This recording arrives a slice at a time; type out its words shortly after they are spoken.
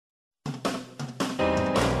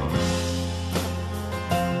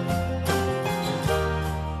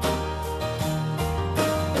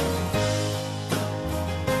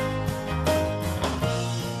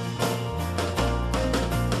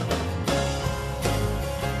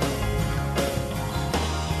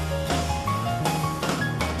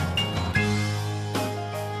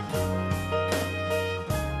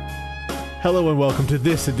Hello and welcome to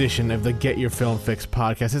this edition of the Get Your Film Fix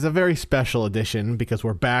podcast. It's a very special edition because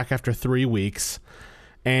we're back after 3 weeks,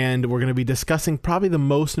 and we're going to be discussing probably the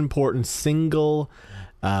most important single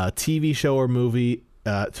TV show or movie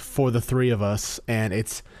for the three of us, and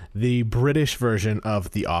it's the British version of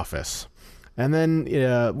The Office. And then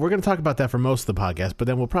we're going to talk about that for most of the podcast, but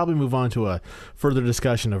then we'll probably move on to a further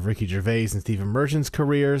discussion of Ricky Gervais and Stephen Merchant's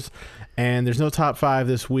careers. And there's no top 5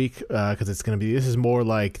 this week because this is more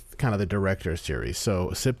like kind of the director's series.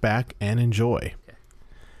 So sit back and enjoy.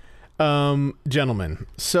 Gentlemen,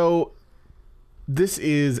 so this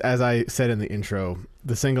is, as I said in the intro,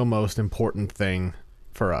 the single most important thing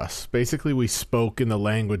for us. Basically, we spoke in the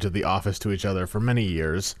language of The Office to each other for many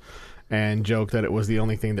years and joked that it was the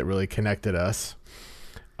only thing that really connected us.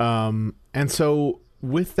 And so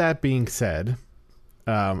with that being said,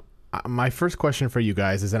 my first question for you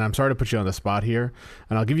guys is, and I'm sorry to put you on the spot here,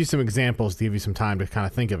 and I'll give you some examples to give you some time to kind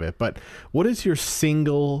of think of it, but what is your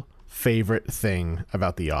single favorite thing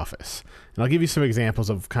about The Office? And I'll give you some examples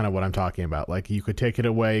of kind of what I'm talking about. Like, you could take it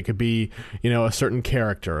away. It could be, a certain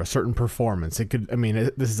character, a certain performance. It could,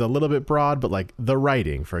 this is a little bit broad, but like the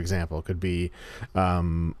writing, for example, could be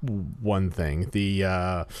one thing.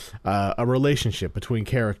 A relationship between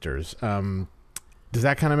characters. Does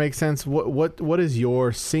that kind of make sense? What is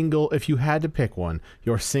your single, if you had to pick one,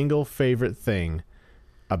 your single favorite thing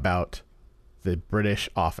about the British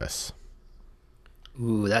Office?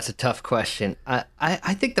 Ooh, that's a tough question.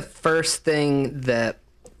 I think the first thing that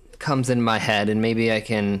comes in my head, and maybe I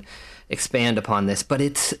can expand upon this, but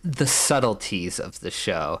it's the subtleties of the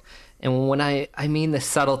show. And when I mean the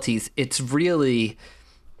subtleties, it's really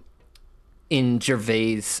in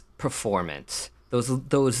Gervais' performance.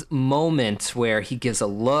 Those moments where he gives a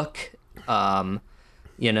look, a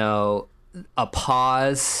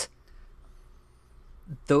pause,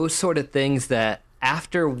 those sort of things that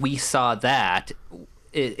after we saw that,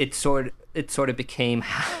 it sort of became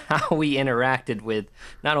how we interacted with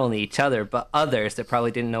not only each other but others that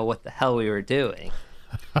probably didn't know what the hell we were doing.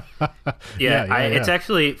 Yeah. It's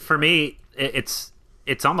actually, for me, it's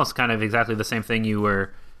almost kind of exactly the same thing you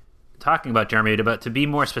were talking about, Jeremy. But to be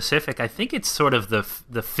more specific, I think it's sort of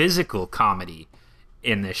the physical comedy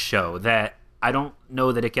in this show that I don't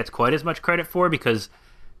know that it gets quite as much credit for, because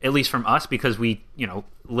at least from us, because we,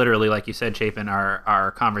 literally, like you said, Chapin,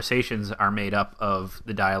 our conversations are made up of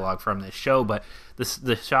the dialogue from this show. But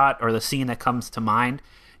the shot or the scene that comes to mind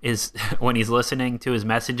is when he's listening to his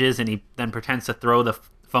messages and he then pretends to throw the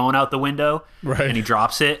phone out the window, right, and he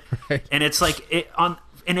drops it. Right. And it's like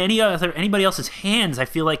in anybody else's hands, I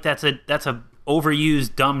feel like that's a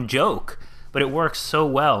overused dumb joke, but it works so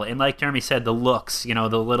well. And like Jeremy said, the looks, the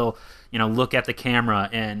little, look at the camera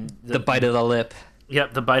and the bite of the lip.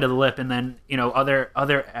 Yep, the bite of the lip. And then,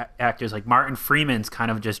 other actors like Martin Freeman's kind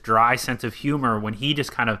of just dry sense of humor when he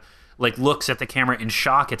just kind of like looks at the camera in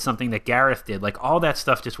shock at something that Gareth did. Like, all that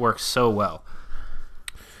stuff just works so well.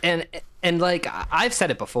 And like I've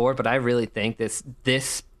said it before, but I really think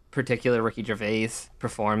this particular Ricky Gervais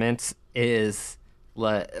performance is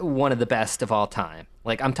one of the best of all time.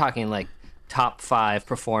 Like, I'm talking like top 5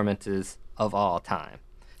 performances of all time,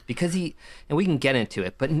 because and we can get into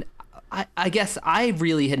it, but I guess I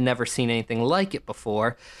really had never seen anything like it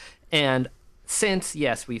before. And since,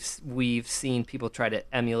 yes, we've seen people try to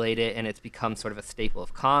emulate it, and it's become sort of a staple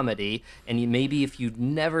of comedy, and maybe if you'd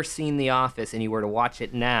never seen The Office and you were to watch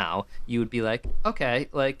it now, you would be like, okay,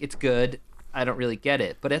 like, it's good, I don't really get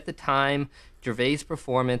it. But at the time, Gervais'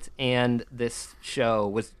 performance and this show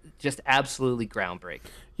was just absolutely groundbreaking.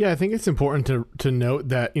 Yeah, I think it's important to note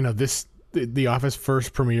that, The Office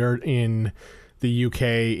first premiered in the UK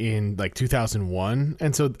in like 2001,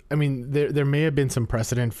 and so there may have been some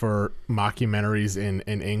precedent for mockumentaries in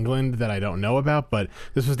England that I don't know about, but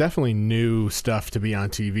this was definitely new stuff to be on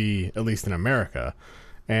TV, at least in America.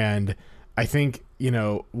 And I think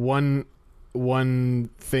one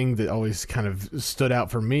thing that always kind of stood out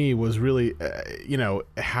for me was really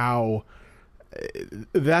how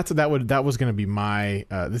that was going to be my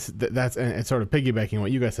that's and it's sort of piggybacking on what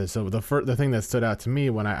you guys said. So the thing that stood out to me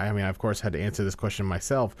when I of course had to answer this question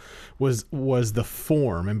myself was the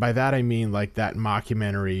form, and by that I mean like that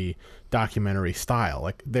mockumentary documentary style.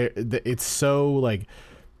 Like it's so like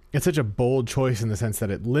it's such a bold choice in the sense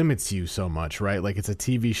that it limits you so much, right? Like, it's a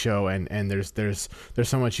TV show and there's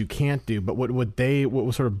so much you can't do. But what was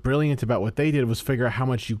sort of brilliant about what they did was figure out how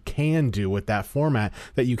much you can do with that format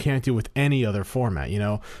that you can't do with any other format.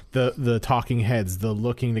 The talking heads, the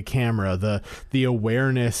looking to camera, the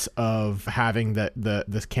awareness of having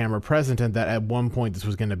this camera present, and that at one point this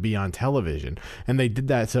was going to be on television. And they did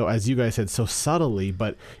that, so as you guys said, so subtly,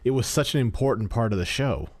 but it was such an important part of the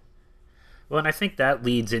show. Well, and I think that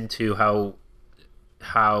leads into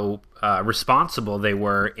how responsible they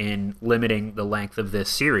were in limiting the length of this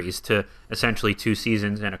series to essentially 2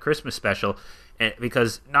 seasons and a Christmas special.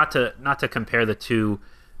 Because not to compare the two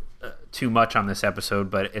too much on this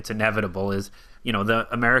episode, but it's inevitable, is, you know,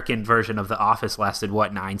 the American version of The Office lasted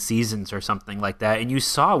 9 seasons or something like that, and you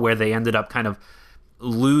saw where they ended up kind of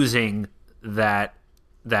losing that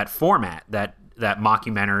format, that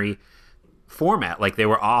mockumentary format. Like, they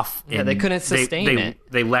were off. Yeah, they couldn't sustain it.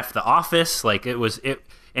 They left The Office, like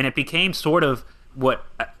and it became sort of what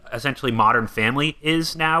essentially Modern Family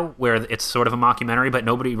is now, where it's sort of a mockumentary, but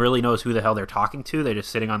nobody really knows who the hell they're talking to. They're just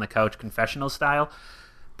sitting on the couch, confessional style.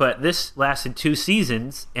 But this lasted 2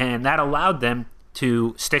 seasons, and that allowed them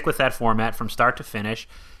to stick with that format from start to finish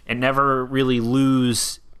and never really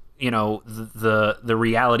lose, you know, the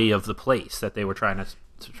reality of the place that they were trying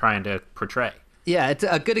to portray. Yeah, it's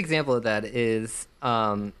a good example of that is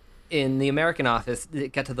in the American Office,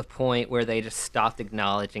 it got to the point where they just stopped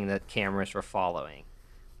acknowledging that cameras were following.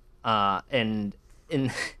 And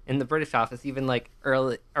in the British Office, even like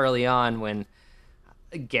early on, when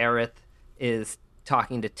Gareth is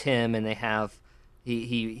talking to Tim and they have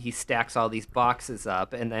he stacks all these boxes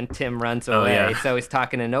up, and then Tim runs away. Oh, yeah. So he's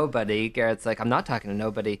talking to nobody. Garrett's like, I'm not talking to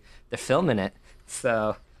nobody. They're filming it.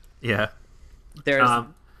 So yeah, there's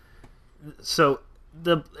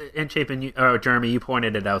Chapin, or Jeremy, you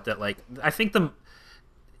pointed it out that, like, I think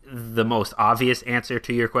the most obvious answer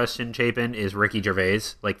to your question, Chapin, is Ricky Gervais.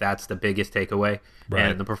 Like, that's the biggest takeaway, right.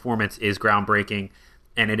 And the performance is groundbreaking,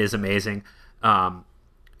 and it is amazing.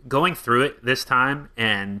 Going through it this time,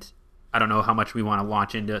 and I don't know how much we want to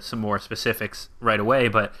launch into some more specifics right away,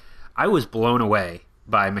 but I was blown away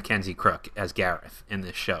by Mackenzie Crook as Gareth in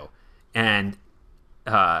this show. And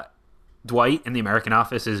Dwight in the American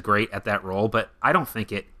Office is great at that role, but I don't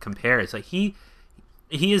think it compares. Like, he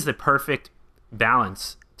is the perfect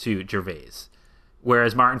balance to Gervais.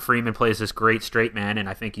 Whereas Martin Freeman plays this great straight man, and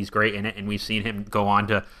I think he's great in it, and we've seen him go on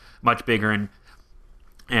to much bigger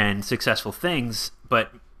and successful things,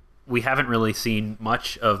 but we haven't really seen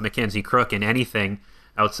much of Mackenzie Crook in anything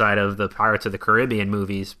outside of the Pirates of the Caribbean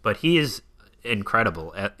movies, but he is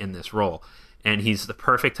incredible in this role. And he's the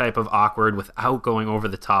perfect type of awkward without going over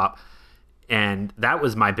the top. And that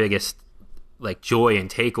was my biggest, like, joy and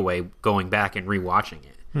takeaway going back and rewatching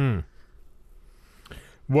it.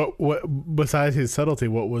 What besides his subtlety,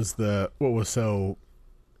 what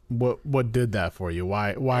did that for you?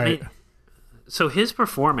 Why? I mean, so his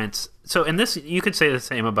performance, and this, you could say the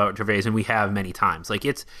same about Gervais, and we have many times. Like,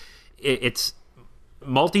 it's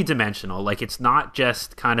multi-dimensional. Like, it's not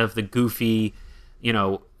just kind of the goofy, you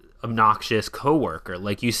know, obnoxious coworker.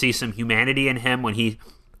 Like, you see some humanity in him when he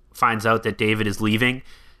finds out that David is leaving.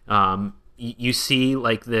 You see,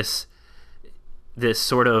 like, this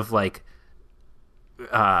sort of, like,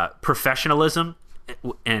 professionalism,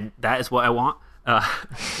 and that is what I want.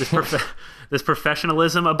 This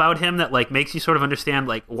professionalism about him that, like, makes you sort of understand,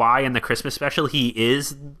 like, why in the Christmas special he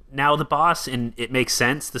is now the boss, and it makes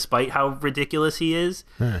sense despite how ridiculous he is.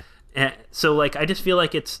 And so, like, I just feel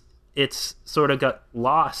like it's sort of got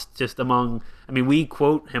lost just among. I mean, we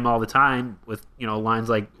quote him all the time with, you know, lines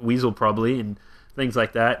like "Weasel probably" and things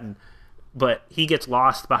like that, but he gets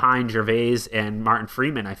lost behind Gervais and Martin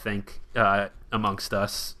Freeman, I think, amongst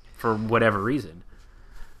us for whatever reason.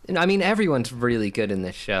 I mean, everyone's really good in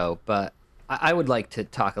this show, but I would like to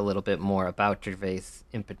talk a little bit more about Gervais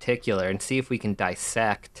in particular and see if we can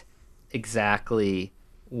dissect exactly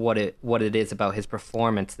what it is about his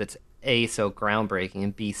performance that's A, so groundbreaking,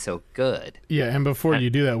 and B, so good. Yeah, and before you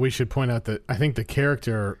do that, we should point out that I think that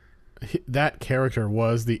character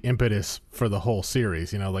was the impetus for the whole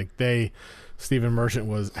series. You know, like, Stephen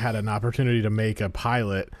Merchant had an opportunity to make a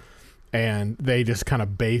pilot, and they just kind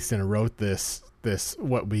of based and wrote this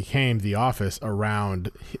what became The Office around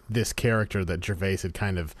this character that Gervais had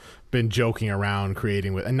kind of been joking around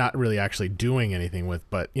creating with and not really actually doing anything with,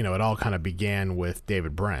 but, you know, it all kind of began with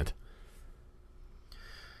David Brent.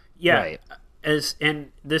 Yeah. Right.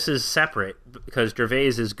 And this is separate because Gervais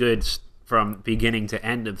is good from beginning to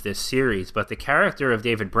end of this series, but the character of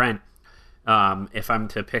David Brent, if I'm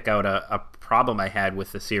to pick out a problem I had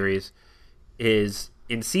with the series, is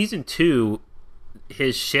in season 2,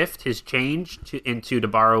 his change into, to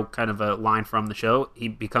borrow kind of a line from the show, he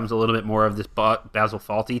becomes a little bit more of this Basil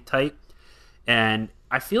Fawlty type, and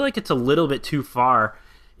I feel like it's a little bit too far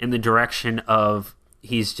in the direction of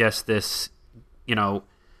he's just this, you know,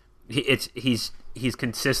 he's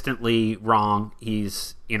consistently wrong.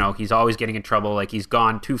 He's always getting in trouble. Like, he's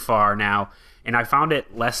gone too far now, and I found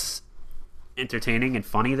it less entertaining and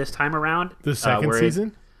funny this time around. The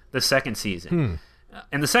second season.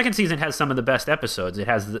 And the second season has some of the best episodes. It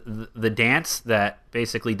has the dance that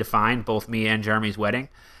basically defined both me and Jeremy's wedding.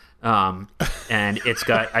 And it's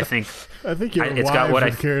got, I think your wife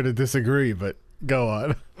would care to disagree, but go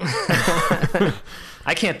on.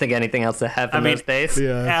 I can't think of anything else that happened those days.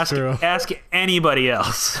 Yeah, ask anybody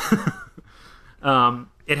else.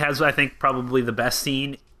 It has, I think, probably the best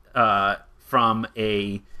scene from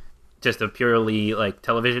just a purely like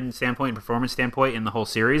television standpoint, performance standpoint in the whole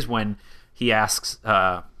series, when he asks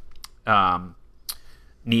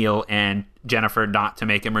Neil and Jennifer not to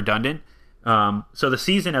make him redundant. So the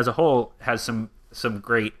season as a whole has some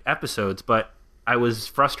great episodes, but I was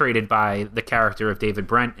frustrated by the character of David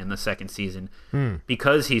Brent in the second season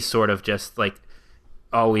because he's sort of just like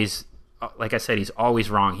always, like I said, he's always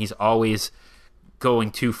wrong. He's always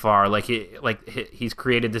going too far. He's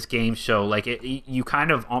created this game show. You kind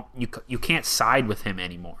of you can't side with him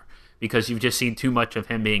anymore because you've just seen too much of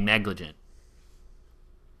him being negligent.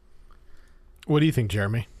 What do you think,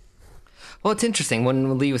 Jeremy? Well, it's interesting.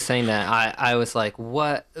 When Lee was saying that, I was like,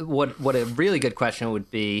 what a really good question would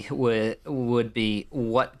be what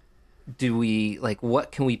do we like?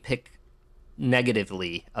 What can we pick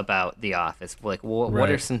negatively about The Office? Like, what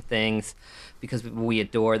are some things, because we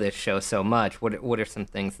adore this show so much, what are some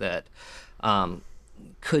things that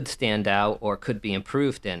could stand out or could be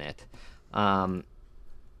improved in it? And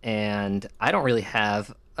I don't really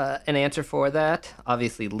have an answer for that.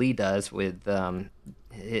 Obviously, Lee does with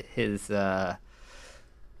his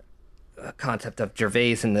concept of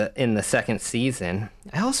Gervais in the second season.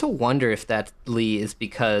 I also wonder if that, Lee, is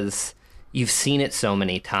because you've seen it so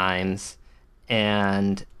many times,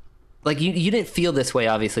 and like you didn't feel this way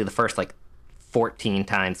obviously the first like 14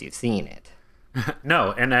 times you've seen it.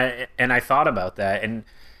 No, and I thought about that, and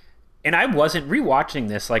I wasn't rewatching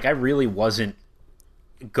this. Like, I really wasn't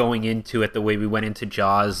going into it the way we went into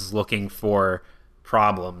Jaws, looking for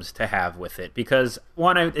problems to have with it, because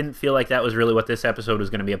one, I didn't feel like that was really what this episode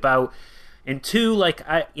was going to be about, and two, like,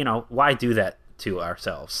 why do that to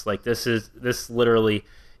ourselves? Like, this literally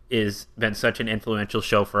is been such an influential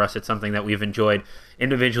show for us. It's something that we've enjoyed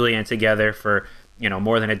individually and together for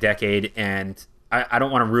more than a decade, and I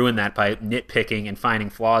don't want to ruin that by nitpicking and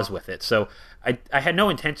finding flaws with it. So I had no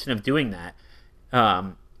intention of doing that.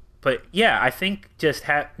 But yeah, I think just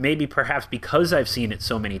maybe perhaps because I've seen it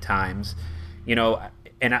so many times,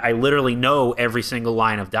 and I literally know every single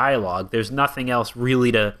line of dialogue, there's nothing else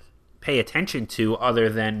really to pay attention to other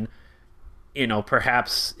than,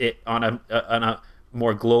 perhaps it on a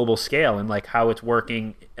more global scale and like how it's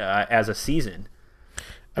working as a season.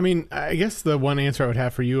 I mean, I guess the one answer I would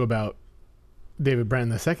have for you about David Brent in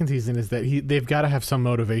the second season is that they've got to have some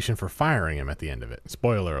motivation for firing him at the end of it.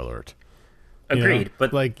 Spoiler alert. Agreed,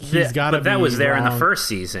 but like he's got to. But that was there in the first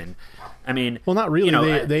season. I mean, well, not really.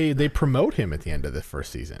 They promote him at the end of the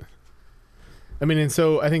first season. I mean, and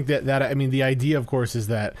so I think that I mean the idea, of course, is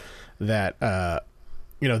that the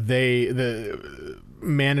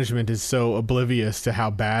management is so oblivious to how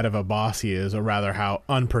bad of a boss he is, or rather how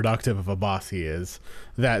unproductive of a boss he is,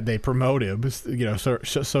 that they promote him.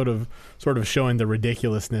 Sort of showing the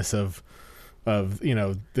ridiculousness of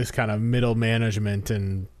this kind of middle management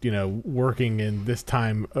and working in this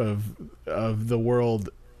time of the world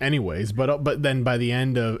anyways, but then by the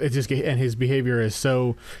end of it, and his behavior gets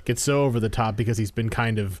so over the top because he's been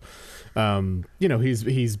kind of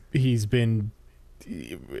he's been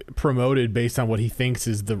promoted based on what he thinks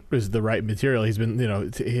is the right material. He's been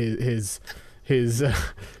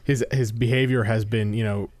his behavior has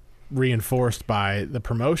been reinforced by the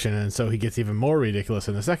promotion, and so he gets even more ridiculous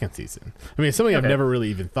in the second season. I mean, it's something I've never really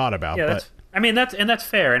even thought about. Yeah, but that's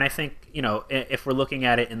fair, and I think if we're looking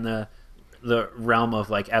at it in the realm of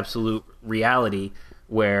like absolute reality,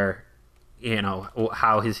 where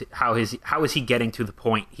how is he getting to the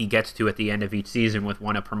point he gets to at the end of each season with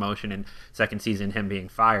one a promotion and second season him being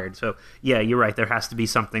fired. So yeah, you're right. There has to be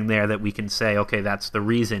something there that we can say, okay, that's the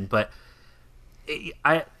reason. But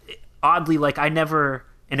oddly, like I never.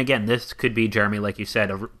 And again, this could be, Jeremy, like you said,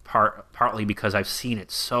 partly because I've seen it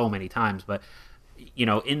so many times. But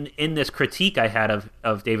in this critique I had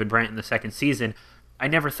of David Brent in the second season, I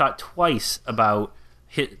never thought twice about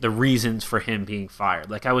the reasons for him being fired.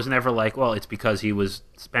 Like, I was never like, well, it's because he was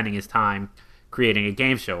spending his time creating a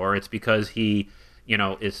game show, or it's because he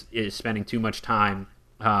is spending too much time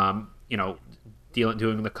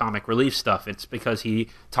doing the comic relief stuff. It's because he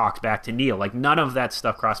talked back to Neil. Like, none of that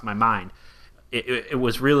stuff crossed my mind. It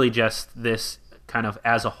was really just this kind of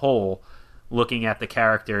as a whole, looking at the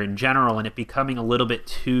character in general, and it becoming a little bit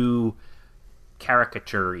too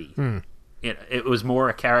caricature-y. It was more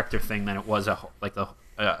a character thing than it was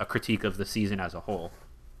a critique of the season as a whole.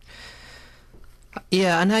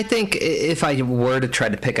 Yeah, and I think if I were to try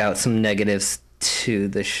to pick out some negatives to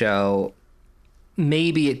the show,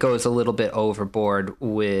 maybe it goes a little bit overboard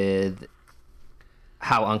with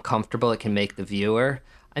how uncomfortable it can make the viewer.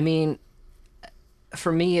 I mean,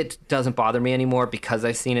 for me, it doesn't bother me anymore because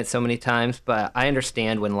I've seen it so many times. But I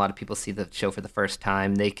understand when a lot of people see the show for the first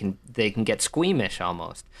time, they can get squeamish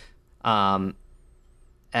almost at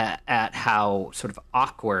how sort of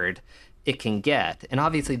awkward it can get. And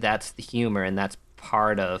obviously, that's the humor, and that's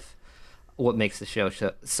part of what makes the show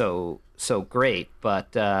so great.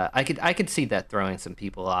 But I could see that throwing some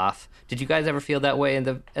people off. Did you guys ever feel that way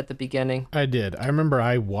at the beginning? I did. I remember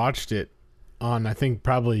I watched it on, I think,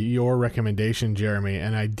 probably your recommendation, Jeremy,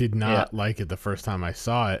 and I did not like it the first time I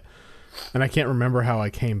saw it. And I can't remember how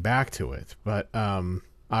I came back to it, but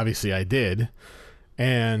obviously I did.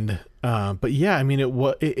 And but yeah, I mean,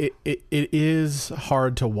 it is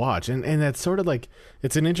hard to watch, and that's sort of like,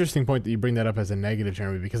 it's an interesting point that you bring that up as a negative,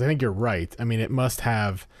 Jeremy, because I think you're right. I mean, it must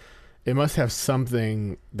have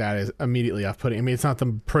something that is immediately off-putting. I mean, it's not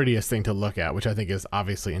the prettiest thing to look at, which I think is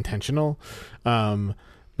obviously intentional,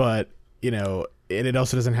 but you know, it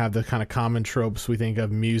also doesn't have the kind of common tropes we think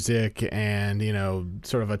of music and, you know,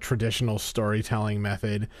 sort of a traditional storytelling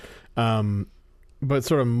method. But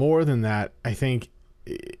sort of more than that, I think,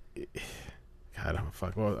 God,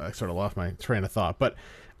 fuck. Well, I sort of lost my train of thought, but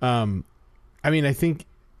I mean, I think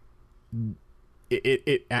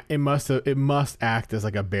it must act as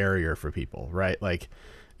like a barrier for people, right? Like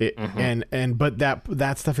it, but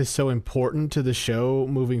that stuff is so important to the show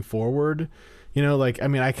moving forward. You know, like, I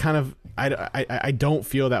mean, I don't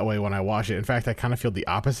feel that way when I watch it. In fact, I kind of feel the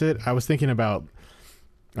opposite. I was thinking about,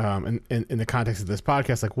 in the context of this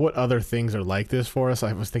podcast, like, what other things are like this for us?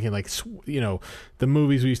 I was thinking, like, you know, the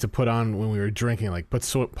movies we used to put on when we were drinking, like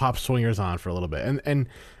pop Swingers on for a little bit. And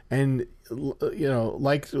you know,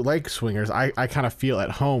 like Swingers, I kind of feel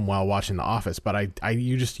at home while watching The Office, but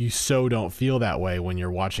you so don't feel that way when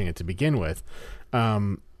you're watching it to begin with.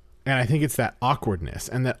 And I think it's that awkwardness,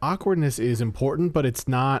 and that awkwardness is important, but it's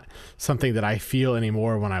not something that I feel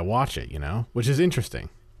anymore when I watch it, you know, which is interesting.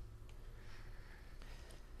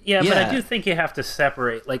 Yeah, but I do think you have to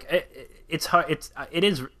separate. Like, it's hard. It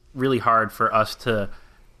is really hard for us to,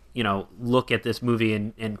 you know, look at this movie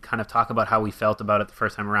and kind of talk about how we felt about it the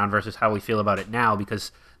first time around versus how we feel about it now,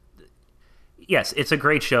 because yes, it's a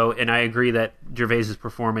great show, and I agree that Gervais's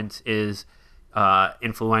performance is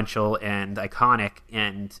influential and iconic,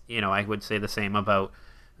 and you know, I would say the same about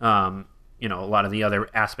you know, a lot of the other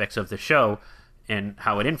aspects of the show and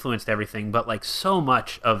how it influenced everything. But like, so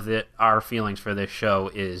much of our feelings for this show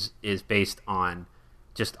is based on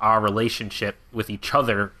just our relationship with each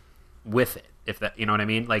other with it, if that, you know what I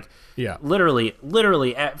mean? Like, yeah,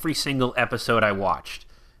 literally every single episode I watched,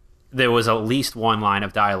 there was at least one line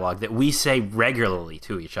of dialogue that we say regularly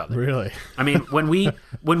to each other. Really? I mean, when we're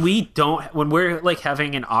like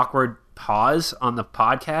having an awkward pause on the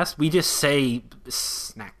podcast, we just say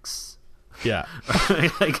snacks. Yeah.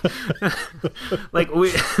 like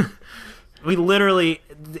we literally,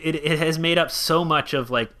 it has made up so much of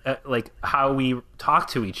like how we talk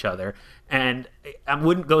to each other. And I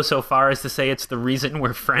wouldn't go so far as to say it's the reason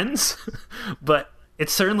we're friends, but it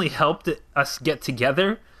certainly helped us get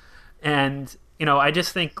together. And, you know, I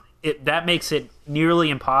just think that makes it nearly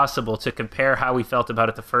impossible to compare how we felt about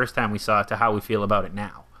it the first time we saw it to how we feel about it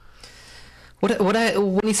now.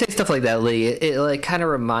 When you say stuff like that, Lee, it like kind of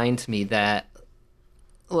reminds me that,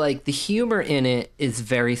 like, the humor in it is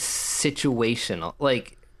very situational.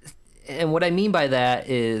 Like, and what I mean by that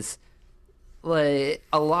is, like,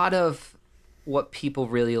 a lot of what people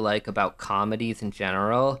really like about comedies in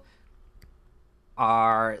general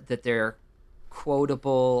are that they're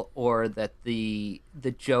quotable, or that the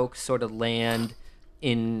jokes sort of land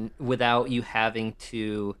in without you having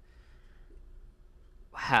to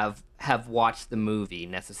have watched the movie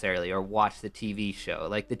necessarily or watched the TV show.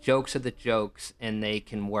 Like, the jokes are the jokes and they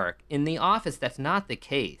can work. In The Office, that's not the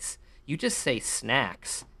case. You just say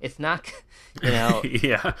snacks. It's not, you know.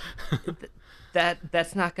 Yeah.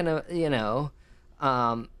 that's not gonna, you know.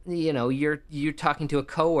 You're talking to a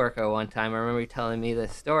coworker one time. I remember you telling me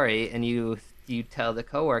this story, and you tell the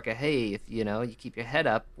coworker, hey, if you keep your head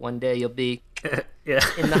up, one day you'll be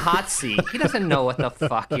in the hot seat. He doesn't know what the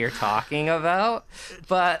fuck you're talking about.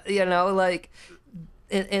 But, you know, like,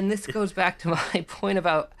 and this goes back to my point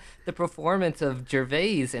about the performance of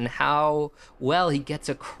Gervais and how well he gets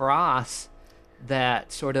across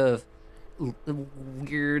that sort of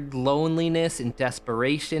weird loneliness and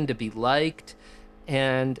desperation to be liked.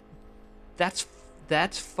 And that's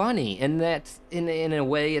that's funny, and that's in a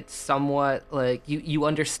way it's somewhat like you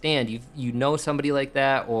understand, you know somebody like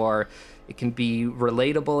that, or it can be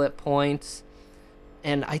relatable at points.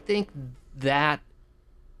 And I think that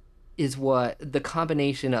is what the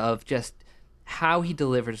combination of just how he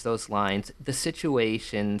delivers those lines, the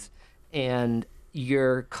situations, and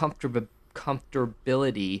your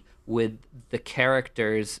comfortability with the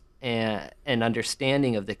characters and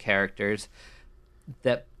understanding of the characters,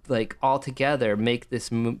 that like all together make this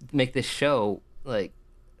show like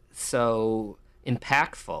so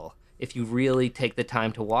impactful if you really take the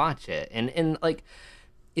time to watch it. And like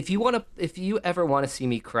if you ever want to see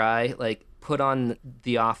me cry, like put on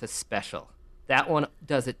The Office special. That one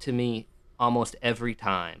does it to me almost every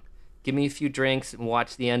time. Give me a few drinks and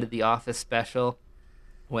watch the end of The Office special.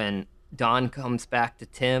 When Don comes back to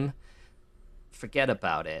Tim, forget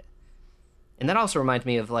about it. And that also reminds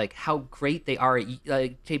me of like how great they are.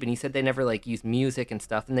 Like Chapin, he said they never like use music and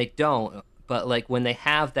stuff, and they don't. But like when they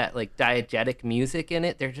have that like diegetic music in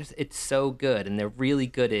it, it's so good, and they're really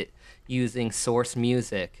good at using source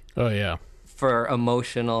music. Oh yeah, for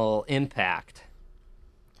emotional impact.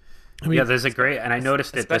 I mean, yeah, there's a great, and I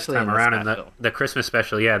noticed it this time around in the Christmas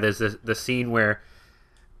special. Yeah, there's the scene where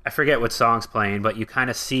I forget what song's playing, but you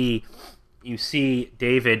kind of see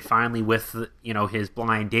David finally with his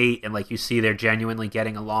blind date, and like you see they're genuinely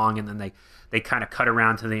getting along, and then they kind of cut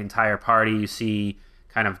around to the entire party. You see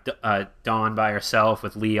kind of Dawn by herself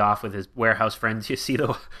with Lee off with his warehouse friends. You see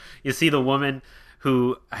the woman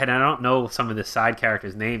who, and I don't know some of the side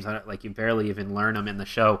characters' names. Like you barely even learn them in the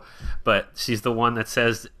show, but she's the one that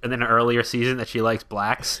says in an earlier season that she likes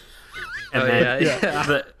blacks,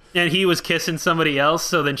 and and he was kissing somebody else,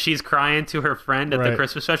 so then she's crying to her friend at the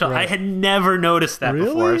Christmas special. Right. I had never noticed that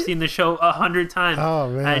before. I've seen the show 100 times. Oh,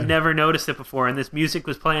 man. I had never noticed it before, and this music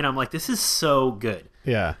was playing. I'm like, this is so good.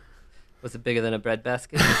 Yeah. Was it bigger than a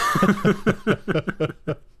breadbasket?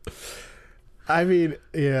 I mean,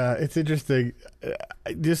 yeah, it's interesting.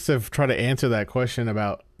 Just to try to answer that question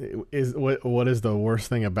about what is the worst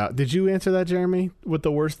thing about... Did you answer that, Jeremy? What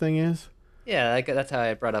the worst thing is? Yeah, that's how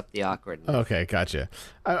I brought up the awkwardness. Okay, gotcha.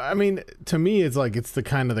 I mean, to me, it's like it's the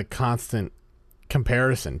kind of the constant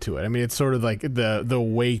comparison to it. I mean, it's sort of like the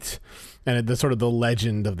weight and the sort of the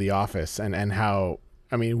legend of The Office, and how,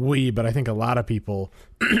 I mean, but I think a lot of people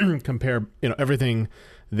compare, everything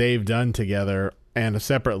they've done together and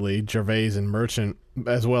separately, Gervais and Merchant,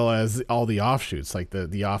 as well as all the offshoots like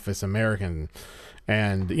the Office American,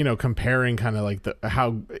 and comparing kind of like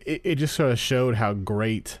how it just sort of showed how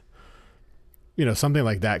great something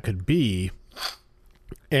like that could be.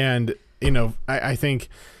 And I think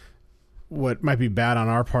what might be bad on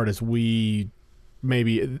our part is maybe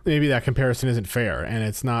that comparison isn't fair, and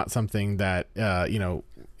it's not something that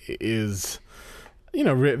is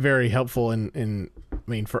very helpful in I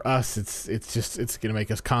mean, for us it's gonna make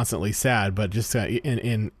us constantly sad, but just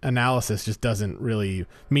in analysis just doesn't really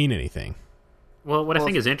mean anything. Well, what I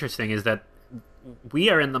think is interesting is that we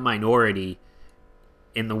are in the minority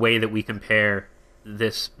in the way that we compare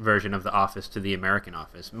this version of The Office to the American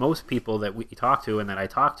Office. Most people that we talk to and that I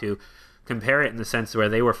talk to compare it in the sense where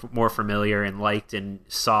they were more familiar and liked and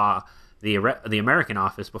saw the American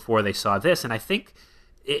Office before they saw this. And I think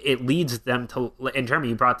it leads them to, and Jeremy,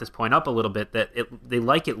 you brought this point up a little bit, that they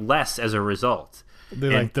like it less as a result. They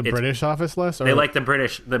like the British Office less? Or? They like the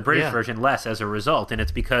British version less as a result. And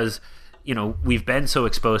it's because we've been so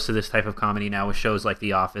exposed to this type of comedy now with shows like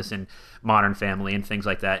The Office and Modern Family and things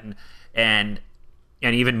like that, and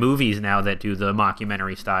even movies now that do the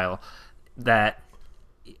mockumentary style, that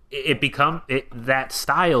that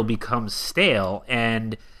style becomes stale,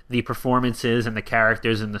 and the performances and the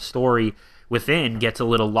characters and the story within gets a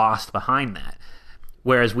little lost behind that.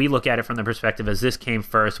 Whereas we look at it from the perspective as this came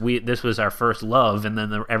first, this was our first love, and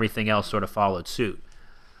then everything else sort of followed suit.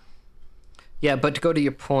 Yeah, but to go to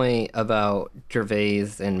your point about Gervais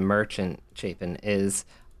and Merchant, Chapin, is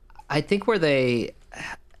I think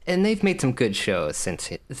they've made some good shows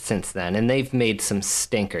since then, and they've made some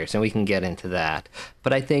stinkers, and we can get into that.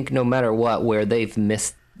 But I think no matter what, where they've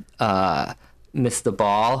missed the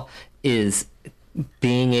ball is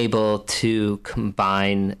being able to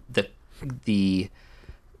combine the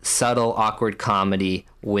subtle, awkward comedy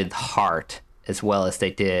with heart as well as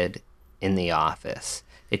they did in The Office.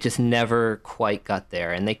 It just never quite got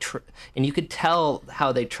there, and and you could tell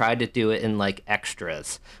how they tried to do it in like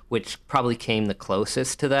extras, which probably came the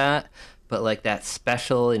closest to that. But like that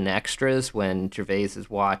special in extras when Gervais is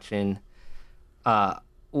watching,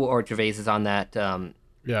 or Gervais is on that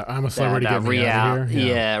Yeah, I'm a Celebrity, Get Me Out of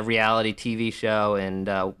Here. Yeah, reality TV show, and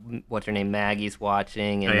what's her name, Maggie's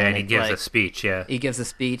watching, and, and he gives a speech. Yeah, he gives a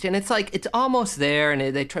speech, and it's like it's almost there,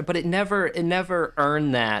 and they try, but it never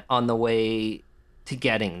earned that on the way to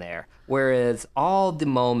getting there. Whereas all the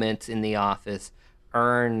moments in The Office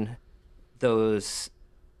earn those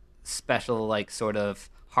special, like, sort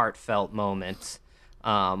of heartfelt moments.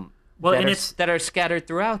 That are scattered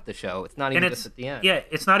throughout the show. It's not even just at the end. Yeah,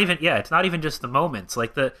 it's not even just the moments.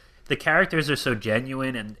 Like the characters are so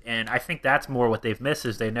genuine, and I think that's more what they've missed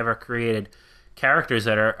is they've never created characters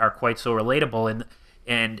that are quite so relatable.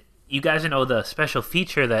 And you guys know the special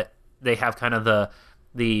feature that they have, kind of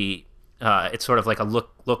the it's sort of like a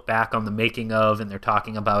look back on the making of, and they're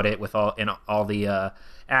talking about it with all the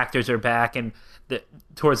actors are back, and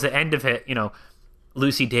towards the end of it,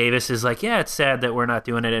 Lucy Davis is like, yeah, it's sad that we're not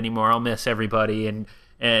doing it anymore. I'll miss everybody. And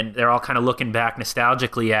they're all kind of looking back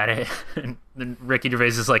nostalgically at it. And then Ricky Gervais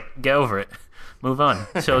is like, get over it. Move on.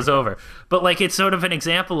 Show's over. But, like, it's sort of an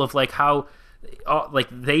example of, like, how, like,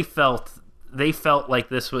 they felt like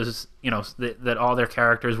this was, that all their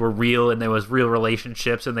characters were real and there was real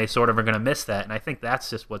relationships, and they sort of are going to miss that. And I think that's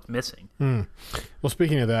just what's missing. Well,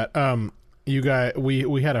 speaking of that, you guys,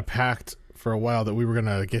 we had a pact for a while that we were going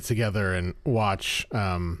to get together and watch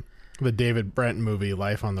the David Brent movie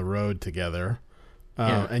Life on the Road together.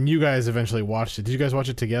 And you guys eventually watched it. Did you guys watch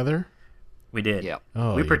it together? We did. Yeah.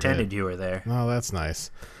 Oh, we pretended you were there. Oh, that's nice.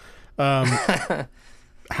 How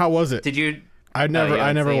was it? Did you? I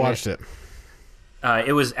never watched it.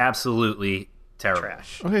 It was absolutely terrible.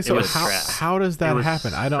 Trash. Okay, so how does that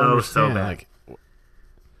happen? I don't understand. So bad. Like,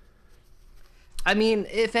 I mean,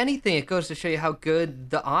 if anything, it goes to show you how good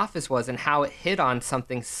The Office was and how it hit on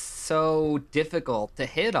something so difficult to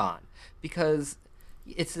hit on, because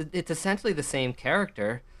it's essentially the same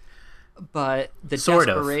character, but the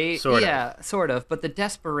desperation, sort of, but the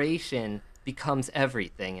desperation becomes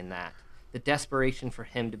everything in that. The desperation for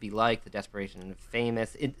him to be liked, the desperation to be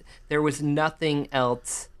famous. There was nothing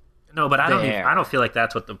else. No, but I don't feel like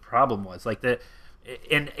that's what the problem was. Like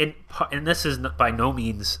and this is by no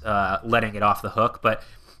means letting it off the hook, but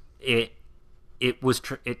it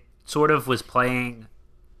sort of was playing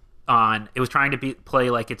on. It was trying to play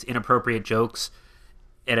like it's inappropriate jokes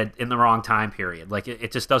in the wrong time period. Like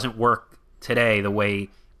it just doesn't work today the way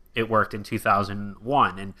it worked in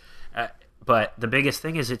 2001. And but the biggest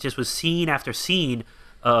thing is it just was scene after scene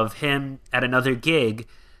of him at another gig,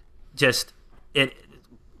 just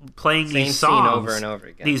playing these songs over and over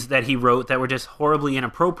again. These that he wrote that were just horribly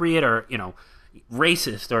inappropriate, or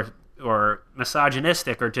racist, or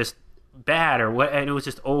misogynistic, or just bad, or what. And it was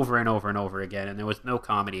just over and over and over again, and there was no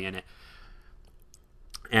comedy in it.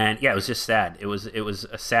 And yeah, it was just sad. It was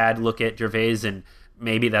a sad look at Gervais, and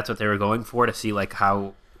maybe that's what they were going for, to see like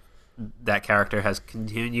how that character has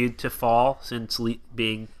continued to fall since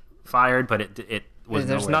being fired, but it was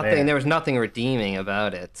there was nothing redeeming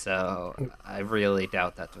about it, so I really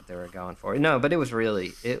doubt that's what they were going for. No, but it was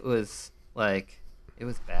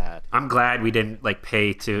bad. I'm glad we didn't like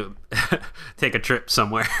pay to take a trip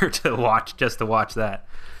somewhere to watch that.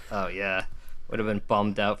 Oh yeah, would have been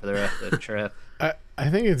bummed out for the rest of the trip. I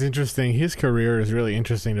think it's interesting. His career is really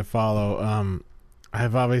interesting to follow.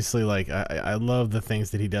 I've obviously I love the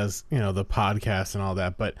things that he does, the podcast and all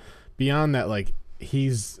that, but beyond that, like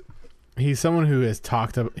he's someone who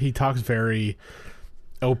he talks very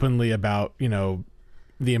openly about, the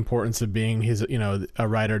importance of being a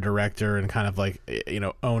writer director, and kind of like,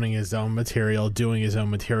 owning his own material, doing his own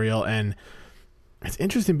material. And it's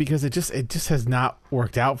interesting because it just has not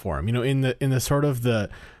worked out for him, in the sort of the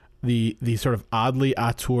sort of oddly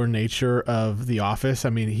auteur nature of The Office.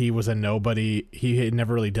 I mean, he was a nobody. He had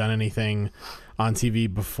never really done anything on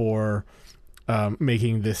TV before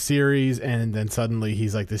making this series, and then suddenly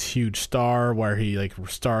he's like this huge star where he like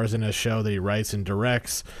stars in a show that he writes and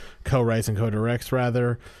directs, co-writes and co-directs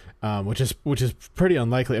rather, which is pretty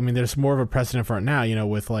unlikely. I mean, there's more of a precedent for it now,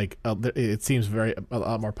 with like it seems a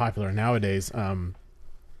lot more popular nowadays.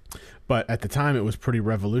 But at the time it was pretty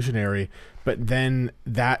revolutionary. But then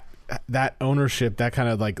that ownership, that kind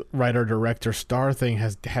of like writer director star thing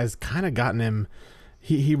has kind of gotten him.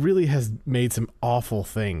 He really has made some awful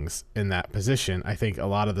things in that position. I think a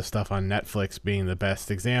lot of the stuff on Netflix being the best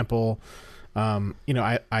example. I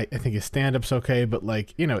think his stand-up's okay, but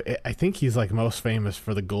like, I think he's like most famous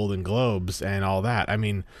for the Golden Globes and all that. I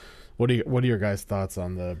mean, what are your guys' thoughts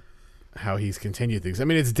on how he's continued things? I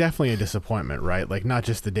mean, it's definitely a disappointment, right? Like not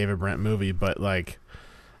just the David Brent movie, but like,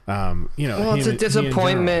 well, it's a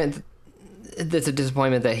disappointment. It's a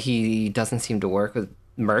disappointment that he doesn't seem to work with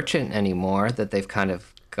Merchant anymore, that they've kind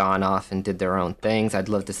of gone off and did their own things. I'd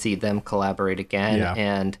love to see them collaborate again. Yeah.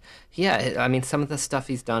 And yeah, I mean, some of the stuff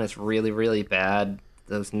he's done is really, really bad.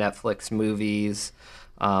 Those Netflix movies,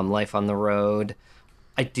 Life on the Road.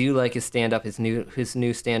 I do like his stand-up. His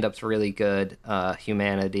new stand-up's really good.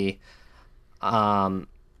 Humanity.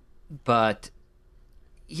 But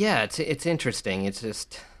yeah, it's interesting. It's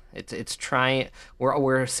just it's trying.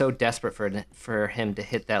 We're so desperate for him to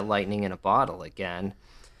hit that lightning in a bottle again.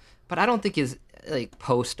 But I don't think his like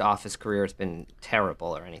post office career has been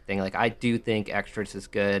terrible or anything. Like, I do think Extras is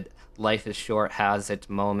good. Life is Short has its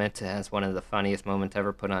moments. It has one of the funniest moments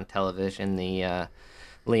ever put on television. The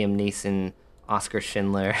Liam Neeson, Oscar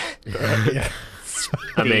Schindler. Yeah.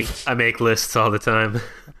 I make lists all the time.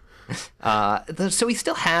 So he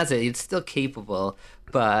still has it. He's still capable,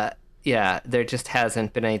 but yeah, there just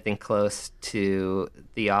hasn't been anything close to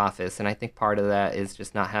The Office, and I think part of that is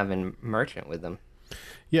just not having Merchant with him.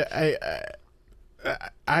 Yeah,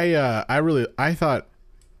 I really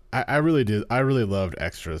loved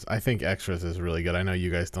Extras. I think Extras is really good. I know you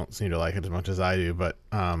guys don't seem to like it as much as I do, but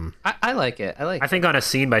I like it. I think on a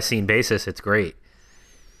scene by scene basis, it's great,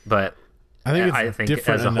 but I think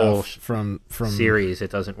different as a whole from series, it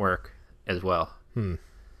doesn't work as well.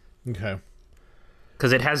 Okay.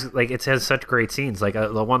 Because it has such great scenes. Like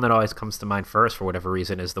the one that always comes to mind first, for whatever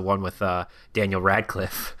reason, is the one with Daniel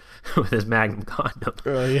Radcliffe with his Magnum condom.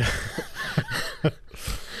 Yeah.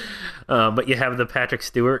 But you have the Patrick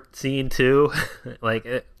Stewart scene too.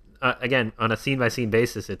 Again, on a scene by scene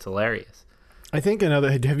basis, it's hilarious. I think have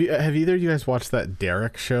either of you guys watched that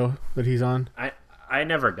Derek show that he's on? I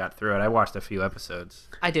never got through it. I watched a few episodes.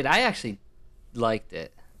 I did. I actually liked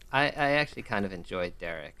it. I actually kind of enjoyed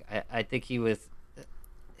Derek. I think he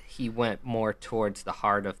went more towards the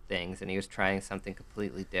heart of things, and he was trying something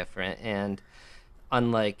completely different. And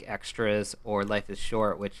unlike Extras or Life is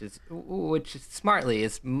Short, which smartly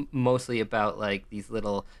is mostly about like these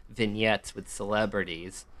little vignettes with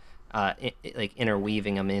celebrities, like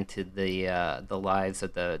interweaving them into the lives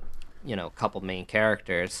of the couple main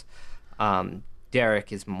characters.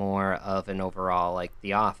 Derek is more of an overall, like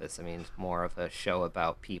The Office. I mean, it's more of a show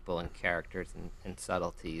about people and characters and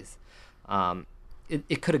subtleties.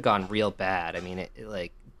 It could have gone real bad. I mean,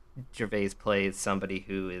 like Gervais plays somebody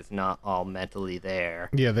who is not all mentally there.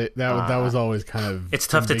 Yeah, that was always kind of. It's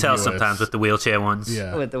tough to tell sometimes with the wheelchair ones.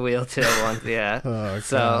 Yeah, with the wheelchair ones. Yeah. Oh,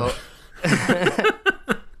 so.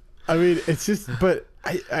 I mean, it's just, but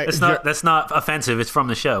that's not offensive. It's from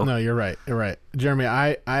the show. No, you're right. You're right, Jeremy.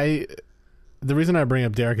 The reason I bring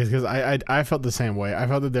up Derek is because I felt the same way. I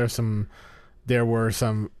felt that there were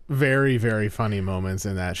some very, very funny moments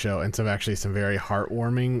in that show, and some very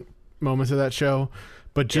heartwarming moments of that show.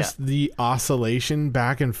 But just the oscillation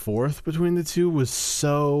back and forth between the two was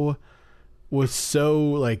so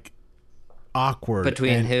like awkward.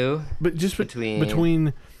 Between who? But just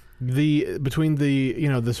between the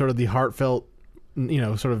the sort of the heartfelt,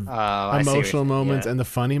 sort of emotional moments and the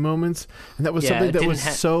funny moments, and that was something that was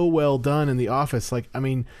so well done in The Office. Like, I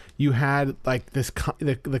mean, you had like this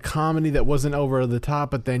the comedy that wasn't over the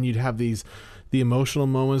top, but then you'd have the emotional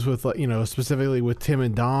moments with specifically with Tim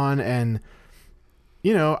and Don, and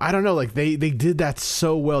I don't know, like they did that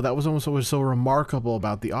so well. That was almost what was so remarkable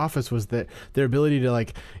about The Office, was that their ability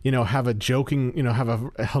to have a joking,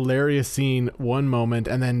 have a hilarious scene one moment,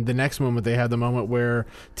 and then the next moment they have the moment where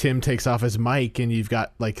Tim takes off his mic and you've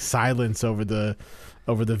got like silence over the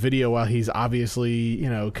video while he's obviously,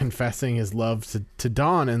 confessing his love to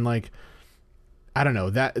Dawn. And like, I don't know,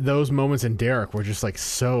 those moments in Derek were just like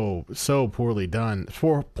so poorly done,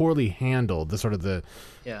 poorly handled, the sort of the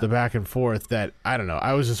back and forth, that I don't know.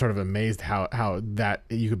 I was just sort of amazed how that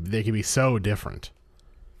they could be so different.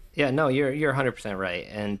 Yeah, no, you're 100% right.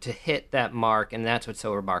 And to hit that mark, and that's what's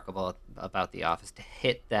so remarkable about The Office, to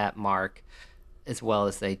hit that mark as well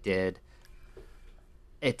as they did.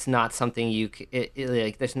 It's not something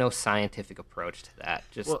like there's no scientific approach to that.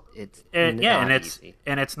 It's easy.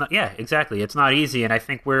 And it's not exactly. It's not easy, and I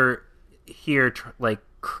think we're here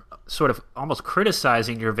sort of almost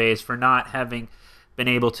criticizing Gervais for not having been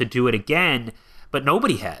able to do it again, but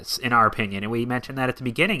nobody has, in our opinion. And we mentioned that at the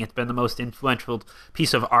beginning. It's been the most influential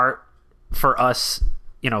piece of art for us,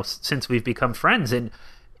 since we've become friends, and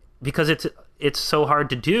because it's so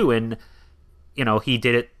hard to do, and he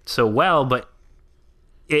did it so well, but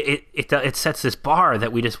it sets this bar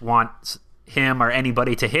that we just want him or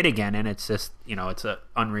anybody to hit again, and it's just it's an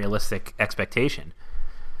unrealistic expectation.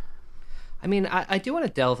 I mean, I do want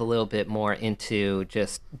to delve a little bit more into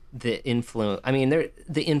just the influence. I mean,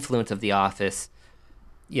 the influence of The Office,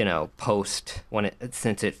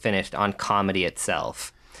 since it finished, on comedy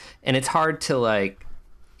itself, and it's hard to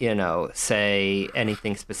say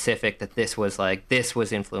anything specific that this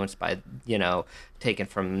was influenced by, taken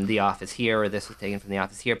from The Office here, or this was taken from The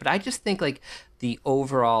Office here. But I just think like the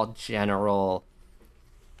overall general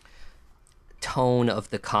tone of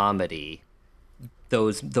the comedy,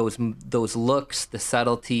 those looks, the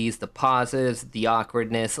subtleties, the pauses, the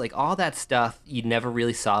awkwardness, like all that stuff you never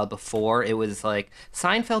really saw before. It was like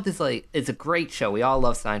Seinfeld is a great show. We all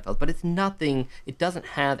love Seinfeld, but it doesn't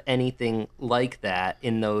have anything like that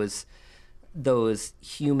in those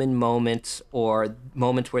human moments, or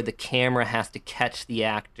moments where the camera has to catch the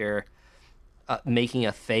actor making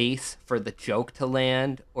a face for the joke to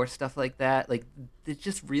land, or stuff like that. Like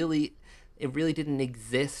it really didn't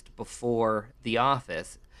exist before The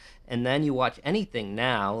Office. And then you watch anything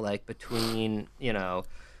now, like between, The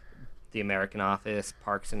American Office,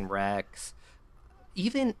 Parks and Recs,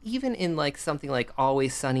 even in like something like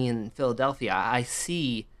Always Sunny in Philadelphia, I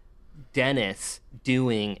see Dennis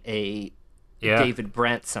doing a David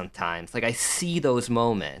Brent sometimes. Like I see those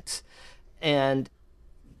moments. And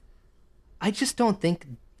I just don't think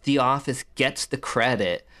The Office gets the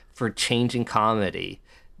credit for changing comedy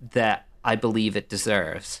that I believe it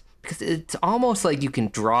deserves, because it's almost like you can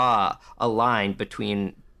draw a line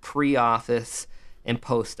between pre-Office and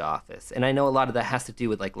post-Office. And I know a lot of that has to do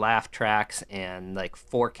with like laugh tracks and like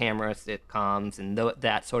 4-camera sitcoms and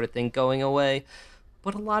that sort of thing going away,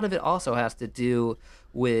 but a lot of it also has to do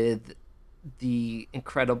with the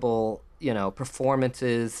incredible,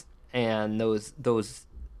 performances and those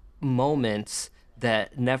moments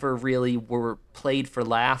that never really were played for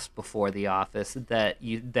laughs before The Office that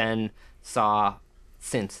you then saw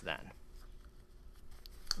since then.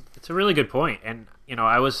 It's a really good point. And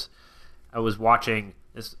I was watching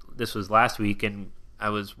this was last week, and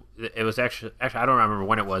it was actually I don't remember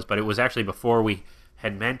when it was, but it was actually before we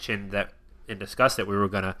had mentioned that and discussed that we were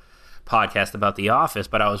going to podcast about The Office.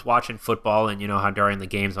 But I was watching football, and how during the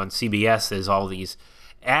games on CBS there's all these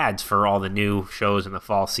ads for all the new shows in the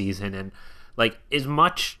fall season, and like as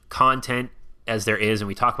much content as there is, and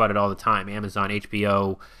we talk about it all the time, Amazon,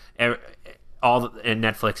 HBO, and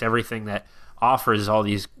Netflix, everything that offers all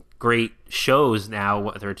these great shows now,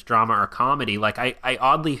 whether it's drama or comedy. Like I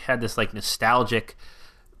oddly had this like nostalgic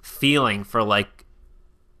feeling for like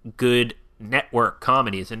good network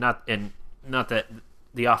comedies, and not that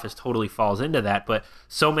The Office totally falls into that, but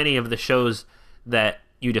so many of the shows that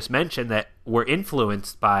you just mentioned that were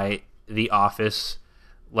influenced by The Office,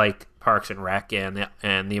 like Parks and Rec and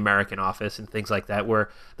the American Office and things like that, were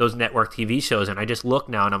those network TV shows. And I just look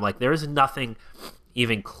now and I'm like, there is nothing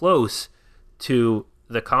even close to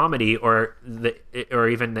the comedy or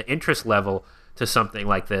even the interest level to something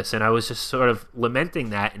like this. And I was just sort of lamenting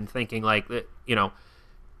that and thinking like,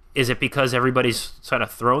 is it because everybody's sort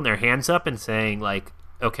of thrown their hands up and saying like,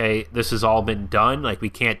 okay, this has all been done, like we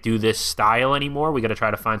can't do this style anymore, we got to try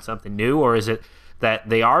to find something new? Or is it that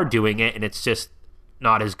they are doing it and it's just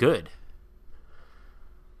not as good?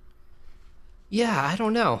 Yeah, I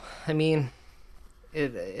don't know. I mean,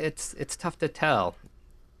 it's tough to tell.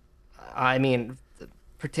 I mean,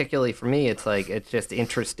 particularly for me, it's just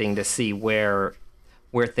interesting to see where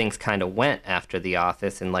things kind of went after The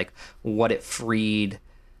Office, and like what it freed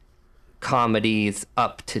comedies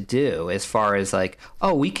up to do, as far as like,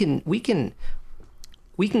 oh, we can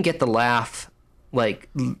get the laugh, like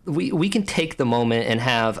we can take the moment and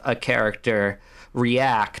have a character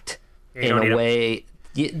react in a way,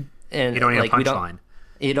 and you don't need like a punchline.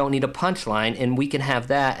 You don't need a punchline, and we can have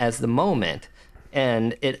that as the moment.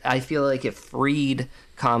 And I feel like it freed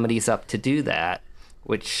comedies up to do that,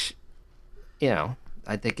 which,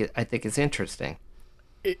 I think it's interesting.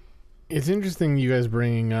 It's interesting you guys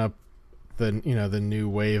bringing up the new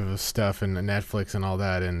wave of stuff and Netflix and all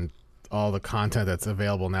that, and all the content that's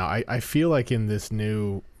available now. I feel like in this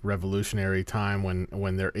new revolutionary time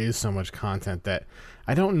when there is so much content, that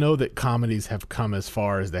I don't know that comedies have come as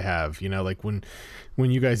far as they have. Like when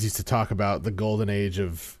you guys used to talk about the golden age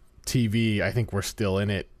of TV, I think we're still in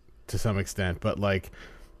it to some extent, but like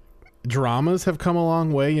dramas have come a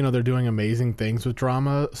long way. They're doing amazing things with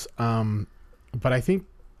dramas, but I think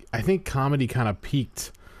comedy kind of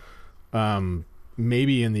peaked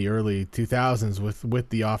maybe in the early 2000s with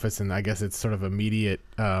The Office, and I guess it's sort of immediate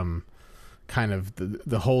kind of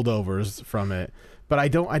the holdovers from it. But I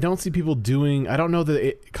don't see people doing. I don't know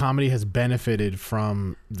that comedy has benefited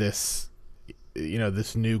from this,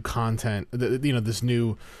 this new content, this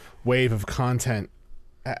new wave of content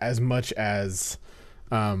as much as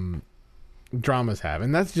dramas have,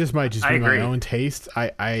 and that's just might be my own taste.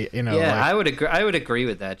 I would agree. I would agree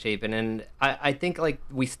with that, Chapin, and I think like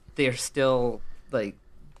there's still like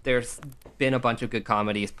there's been a bunch of good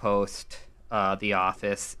comedies post The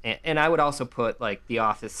Office, and I would also put like The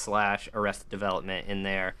Office / Arrested Development in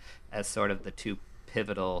there as sort of the two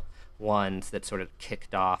pivotal ones that sort of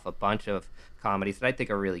kicked off a bunch of comedies that I think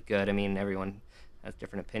are really good. I mean, everyone has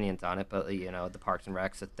different opinions on it, but the Parks and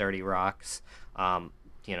Recs, the 30 Rocks,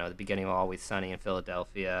 the beginning of Always Sunny in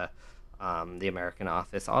Philadelphia, the American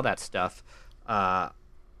Office, all that stuff are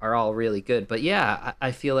all really good. But yeah,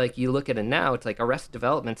 I feel like you look at it now, it's like Arrested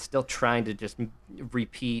Development's still trying to just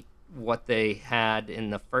repeat what they had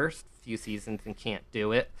in the first few seasons and can't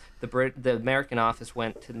do it. The American Office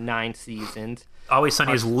went to 9 seasons. Always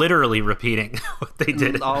Sunny is literally repeating what they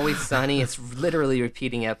did. Always Sunny, it's literally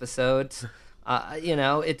repeating episodes.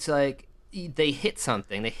 It's like they hit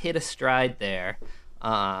something. They hit a stride there.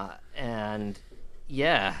 And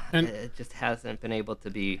it just hasn't been able to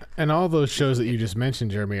be. And all those shows that you just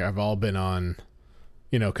mentioned, Jeremy, have all been on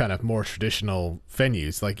kind of more traditional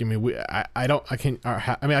venues. Like, I mean,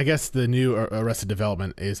 I guess the new Arrested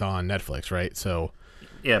Development is on Netflix, right? So,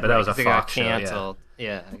 yeah, but that was a Fox show. Canceled.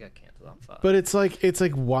 Yeah, I got canceled on Fox. But it's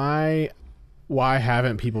like why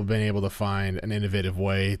haven't people been able to find an innovative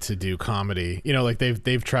way to do comedy? Like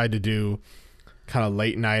they've tried to do kind of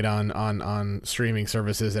late night on streaming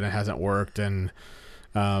services and it hasn't worked. And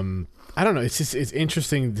I don't know. It's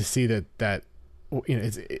interesting to see that.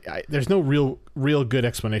 There's no real good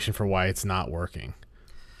explanation for why it's not working.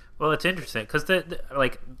 Well, it's interesting because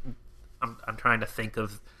I'm trying to think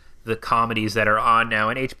of the comedies that are on now,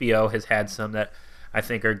 and HBO has had some that I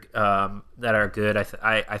think are good.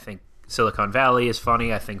 I think Silicon Valley is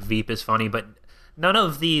funny. I think Veep is funny, but none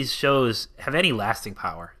of these shows have any lasting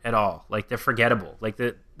power at all. Like, they're forgettable. Like,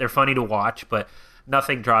 they're funny to watch, but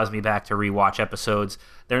nothing draws me back to rewatch episodes.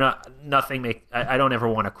 They're not. Nothing. I don't ever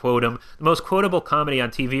want to quote them. The most quotable comedy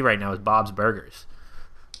on TV right now is Bob's Burgers.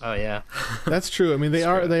 Oh yeah, that's true. I mean, they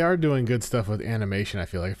are doing good stuff with animation. I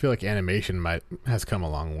feel like animation has come a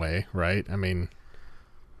long way, right? I mean,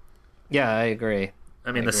 yeah, I agree.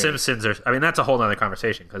 I mean, The Simpsons are. I mean, that's a whole other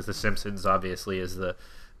conversation because The Simpsons obviously is the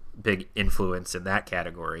big influence in that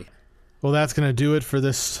category. Well, that's going to do it for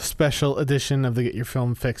this special edition of the Get Your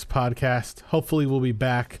Film Fix podcast. Hopefully, we'll be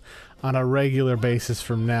back on a regular basis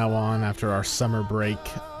from now on after our summer break.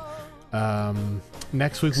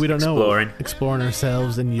 Next week, we don't know. Exploring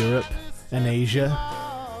ourselves in Europe and Asia.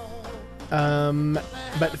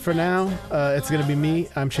 But for now, it's going to be me.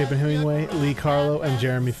 I'm Chapin Hemingway, Lee Carlo, and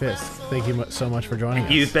Jeremy Fisk. Thank you so much for joining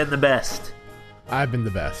us. You've been the best. I've been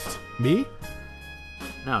the best. Me?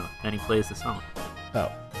 No, then he plays the song.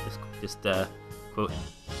 Oh. Just quoting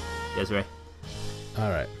Desiree. All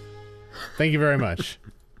right. Thank you very much.